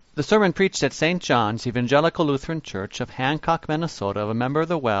The sermon preached at St. John's Evangelical Lutheran Church of Hancock, Minnesota, of a member of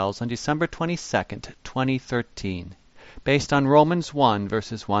the Wells on December 22nd, 2013, based on Romans 1,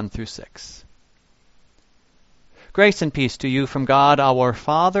 verses 1 through 6. Grace and peace to you from God our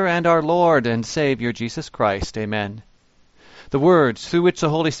Father and our Lord and Savior Jesus Christ. Amen. The words through which the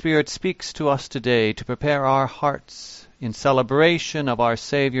Holy Spirit speaks to us today to prepare our hearts in celebration of our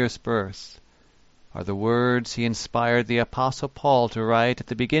Savior's birth are the words he inspired the Apostle Paul to write at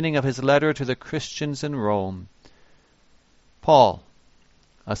the beginning of his letter to the Christians in Rome. Paul,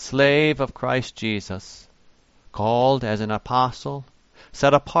 a slave of Christ Jesus, called as an apostle,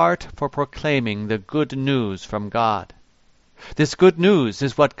 set apart for proclaiming the good news from God. This good news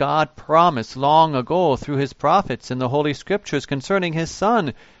is what God promised long ago through his prophets in the Holy Scriptures concerning his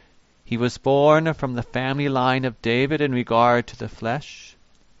Son. He was born from the family line of David in regard to the flesh.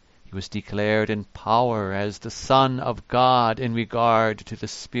 He was declared in power as the Son of God in regard to the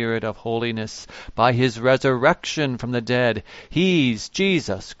Spirit of holiness by his resurrection from the dead. He's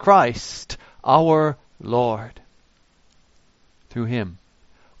Jesus Christ, our Lord. Through him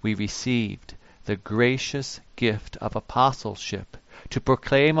we received the gracious gift of apostleship to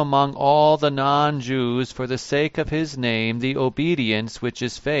proclaim among all the non-Jews for the sake of his name the obedience which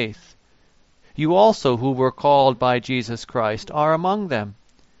is faith. You also who were called by Jesus Christ are among them.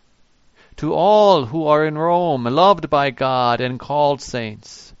 To all who are in Rome, loved by God and called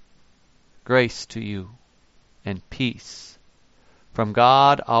saints, grace to you and peace from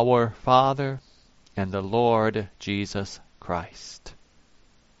God our Father and the Lord Jesus Christ.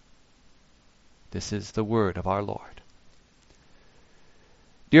 This is the word of our Lord.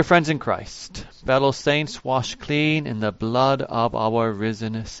 Dear friends in Christ, fellow saints washed clean in the blood of our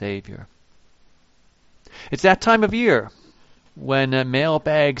risen Savior. It's that time of year when mail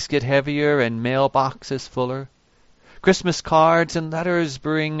bags get heavier and mailboxes fuller. Christmas cards and letters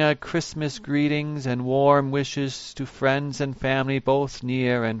bring Christmas greetings and warm wishes to friends and family both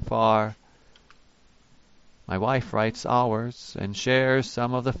near and far. My wife writes ours and shares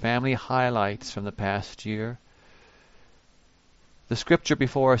some of the family highlights from the past year. The scripture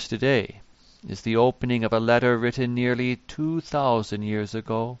before us today is the opening of a letter written nearly 2,000 years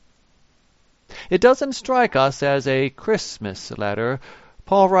ago. It doesn't strike us as a Christmas letter.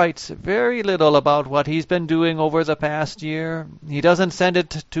 Paul writes very little about what he's been doing over the past year. He doesn't send it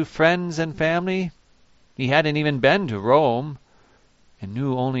to friends and family. He hadn't even been to Rome and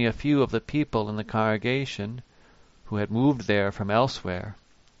knew only a few of the people in the congregation who had moved there from elsewhere.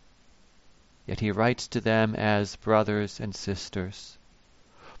 Yet he writes to them as brothers and sisters.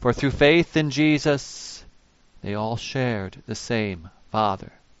 For through faith in Jesus, they all shared the same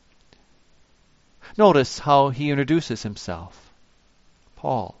Father. Notice how he introduces himself.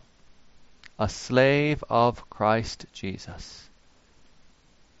 Paul, a slave of Christ Jesus.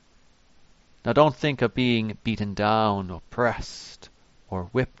 Now don't think of being beaten down, oppressed, or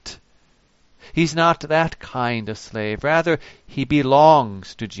whipped. He's not that kind of slave. Rather, he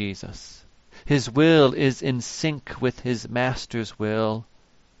belongs to Jesus. His will is in sync with his master's will.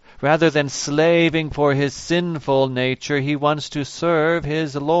 Rather than slaving for his sinful nature, he wants to serve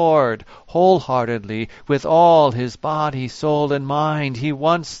his Lord wholeheartedly with all his body, soul, and mind. He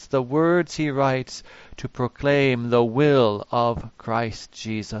wants the words he writes to proclaim the will of Christ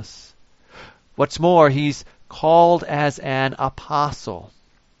Jesus. What's more, he's called as an apostle.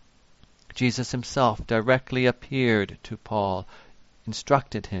 Jesus himself directly appeared to Paul,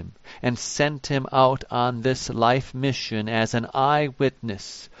 instructed him, and sent him out on this life mission as an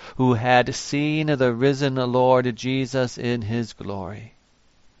eyewitness who had seen the risen Lord Jesus in his glory.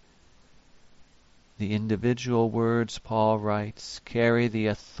 The individual words Paul writes carry the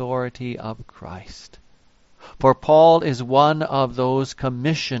authority of Christ. For Paul is one of those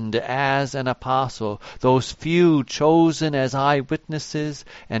commissioned as an apostle, those few chosen as eyewitnesses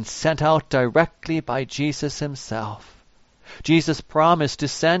and sent out directly by Jesus himself. Jesus promised to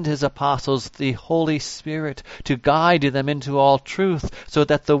send his apostles the Holy Spirit to guide them into all truth, so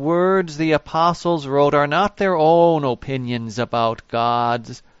that the words the apostles wrote are not their own opinions about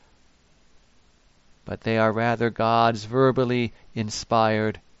God's, but they are rather God's verbally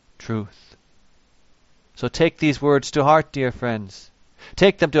inspired truth. So take these words to heart, dear friends.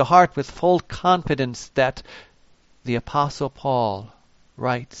 Take them to heart with full confidence that the Apostle Paul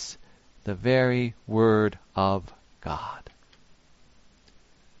writes the very Word of God.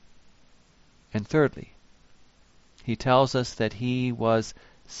 And thirdly, he tells us that he was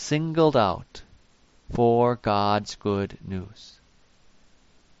singled out for God's good news.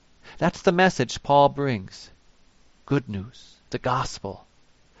 That's the message Paul brings. Good news, the gospel,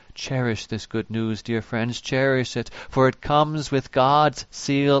 Cherish this good news, dear friends, cherish it, for it comes with God's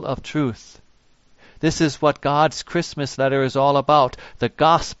seal of truth. This is what God's Christmas letter is all about, the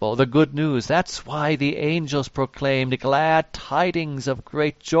gospel, the good news. That's why the angels proclaimed glad tidings of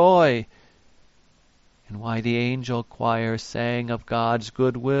great joy, and why the angel choir sang of God's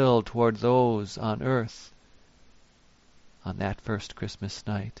goodwill toward those on earth on that first Christmas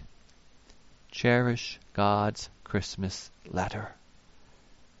night. Cherish God's Christmas letter.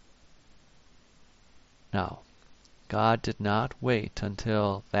 Now, God did not wait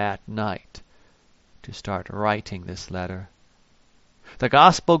until that night to start writing this letter. The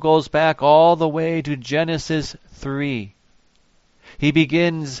gospel goes back all the way to Genesis 3. He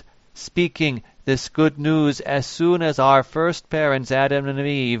begins speaking this good news as soon as our first parents, Adam and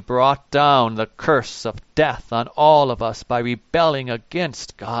Eve, brought down the curse of death on all of us by rebelling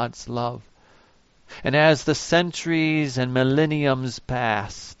against God's love. And as the centuries and millenniums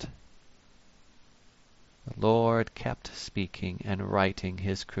passed, the Lord kept speaking and writing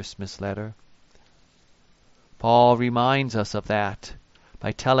his Christmas letter. Paul reminds us of that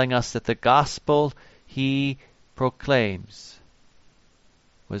by telling us that the gospel he proclaims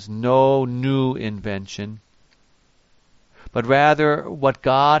was no new invention, but rather what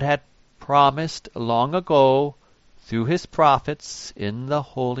God had promised long ago through his prophets in the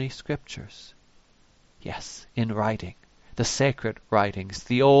Holy Scriptures. Yes, in writing. The sacred writings,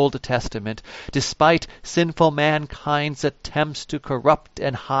 the Old Testament, despite sinful mankind's attempts to corrupt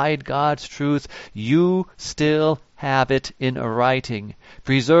and hide God's truth, you still have it in writing,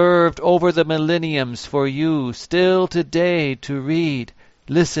 preserved over the millenniums for you still today to read,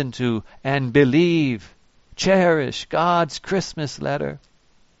 listen to, and believe. Cherish God's Christmas letter.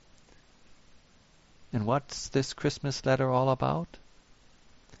 And what's this Christmas letter all about?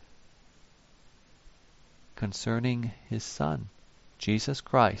 Concerning his Son, Jesus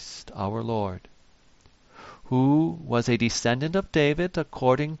Christ, our Lord, who was a descendant of David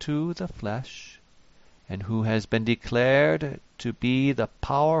according to the flesh, and who has been declared to be the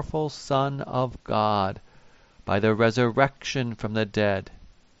powerful Son of God by the resurrection from the dead,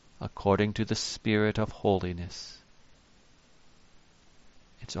 according to the Spirit of holiness.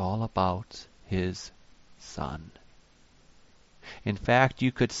 It's all about his Son. In fact,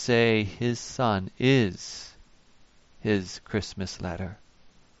 you could say his Son is his Christmas letter.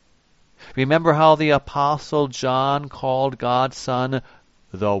 Remember how the Apostle John called God's Son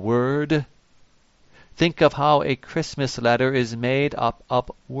the Word? Think of how a Christmas letter is made up of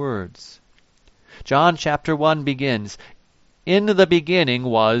words. John chapter 1 begins, "In the beginning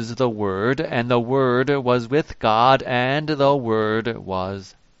was the Word, and the Word was with God, and the Word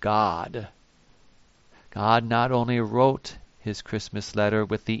was God." God not only wrote his Christmas letter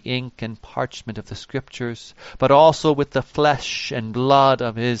with the ink and parchment of the Scriptures, but also with the flesh and blood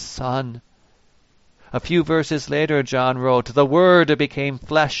of his Son. A few verses later, John wrote, "The Word became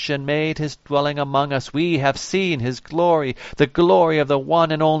flesh and made his dwelling among us. We have seen his glory, the glory of the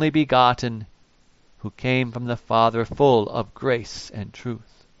one and only begotten, who came from the Father, full of grace and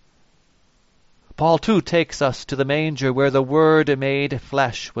truth." Paul too takes us to the manger where the Word made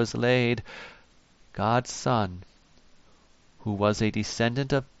flesh was laid. God's Son, who was a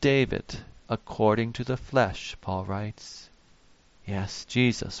descendant of David according to the flesh, Paul writes. Yes,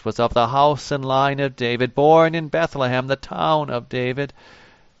 Jesus was of the house and line of David, born in Bethlehem, the town of David.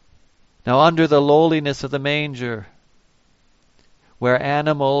 Now under the lowliness of the manger, where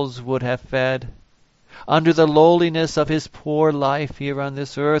animals would have fed, under the lowliness of his poor life here on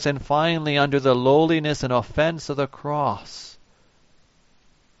this earth, and finally under the lowliness and offense of the cross,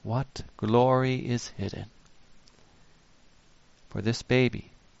 what glory is hidden? For this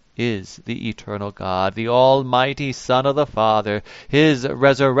baby is the eternal God, the almighty Son of the Father. His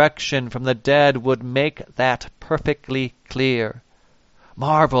resurrection from the dead would make that perfectly clear.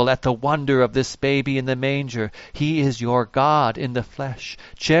 Marvel at the wonder of this baby in the manger. He is your God in the flesh.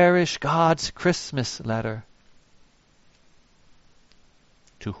 Cherish God's Christmas letter.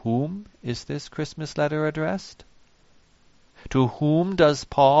 To whom is this Christmas letter addressed? To whom does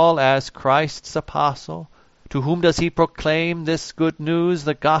Paul, as Christ's apostle, to whom does he proclaim this good news,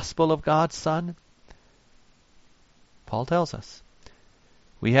 the gospel of God's Son? Paul tells us,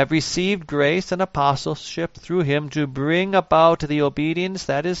 "We have received grace and apostleship through him to bring about the obedience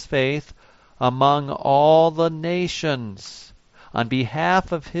that is faith among all the nations, on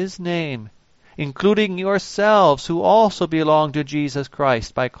behalf of his name, including yourselves who also belong to Jesus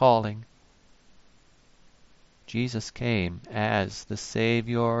Christ by calling." Jesus came as the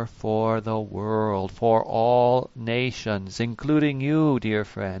Savior for the world, for all nations, including you, dear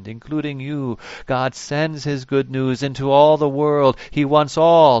friend, including you. God sends His good news into all the world. He wants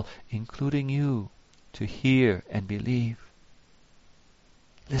all, including you, to hear and believe.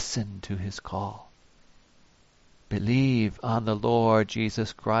 Listen to His call. Believe on the Lord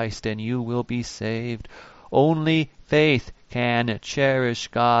Jesus Christ and you will be saved. Only faith can cherish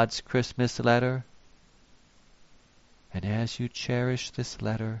God's Christmas letter. And as you cherish this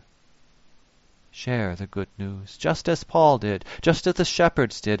letter, share the good news, just as Paul did, just as the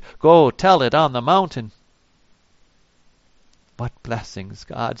shepherds did. Go tell it on the mountain. What blessings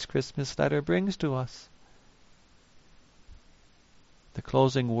God's Christmas letter brings to us. The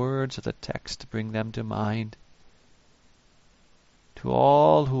closing words of the text bring them to mind. To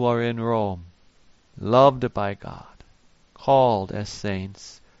all who are in Rome, loved by God, called as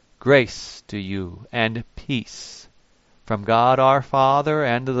saints, grace to you and peace from God our Father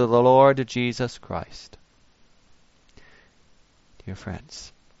and the Lord Jesus Christ. Dear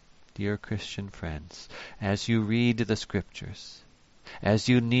friends, dear Christian friends, as you read the Scriptures, as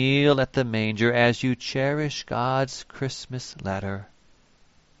you kneel at the manger, as you cherish God's Christmas letter,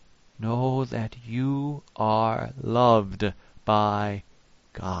 know that you are loved by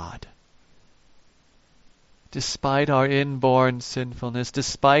God. Despite our inborn sinfulness,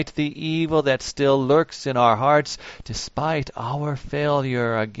 despite the evil that still lurks in our hearts, despite our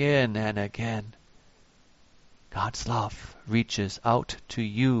failure again and again, God's love reaches out to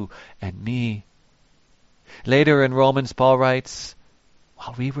you and me. Later in Romans, Paul writes,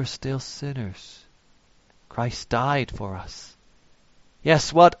 while we were still sinners, Christ died for us.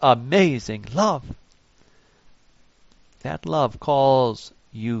 Yes, what amazing love! That love calls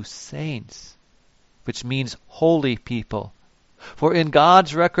you saints, which means holy people. For in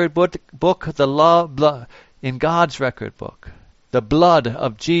God's record book, the blood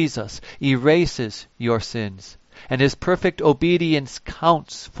of Jesus erases your sins, and His perfect obedience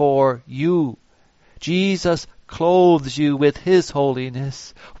counts for you. Jesus clothes you with His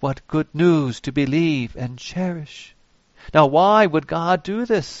holiness. What good news to believe and cherish. Now, why would God do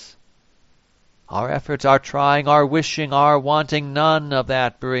this? Our efforts, our trying, our wishing, our wanting, none of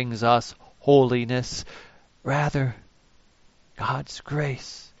that brings us holiness. Rather, God's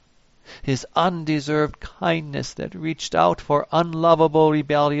grace, His undeserved kindness that reached out for unlovable,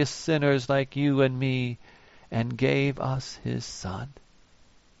 rebellious sinners like you and me and gave us His Son.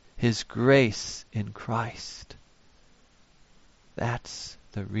 His grace in Christ. That's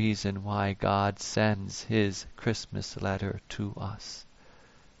the reason why God sends His Christmas letter to us.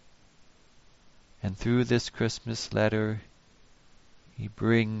 And through this Christmas letter, He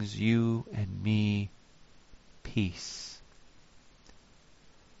brings you and me peace.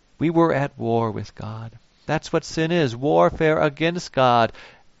 We were at war with God. That's what sin is, warfare against God.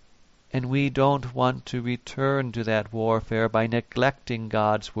 And we don't want to return to that warfare by neglecting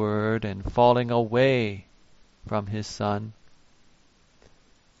God's word and falling away from His Son.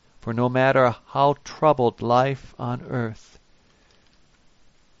 For no matter how troubled life on earth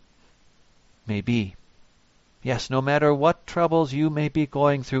may be, yes, no matter what troubles you may be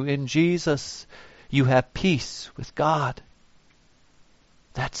going through, in Jesus you have peace with God.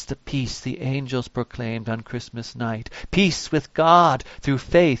 That's the peace the angels proclaimed on Christmas night. Peace with God through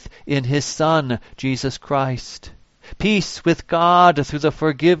faith in His Son, Jesus Christ. Peace with God through the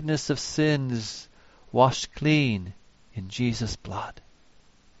forgiveness of sins, washed clean in Jesus' blood.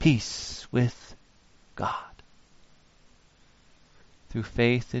 Peace with God. Through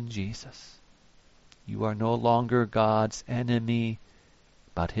faith in Jesus, you are no longer God's enemy,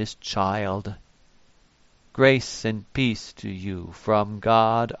 but His child. Grace and peace to you from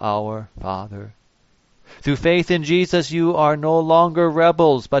God our Father. Through faith in Jesus, you are no longer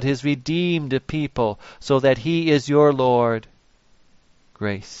rebels, but His redeemed people, so that He is your Lord.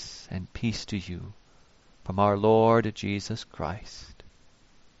 Grace and peace to you from our Lord Jesus Christ.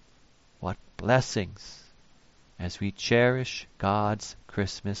 What blessings as we cherish God's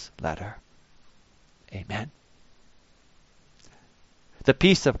Christmas letter. Amen. The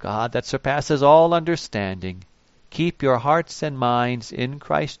peace of God that surpasses all understanding, keep your hearts and minds in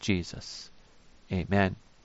Christ Jesus. Amen.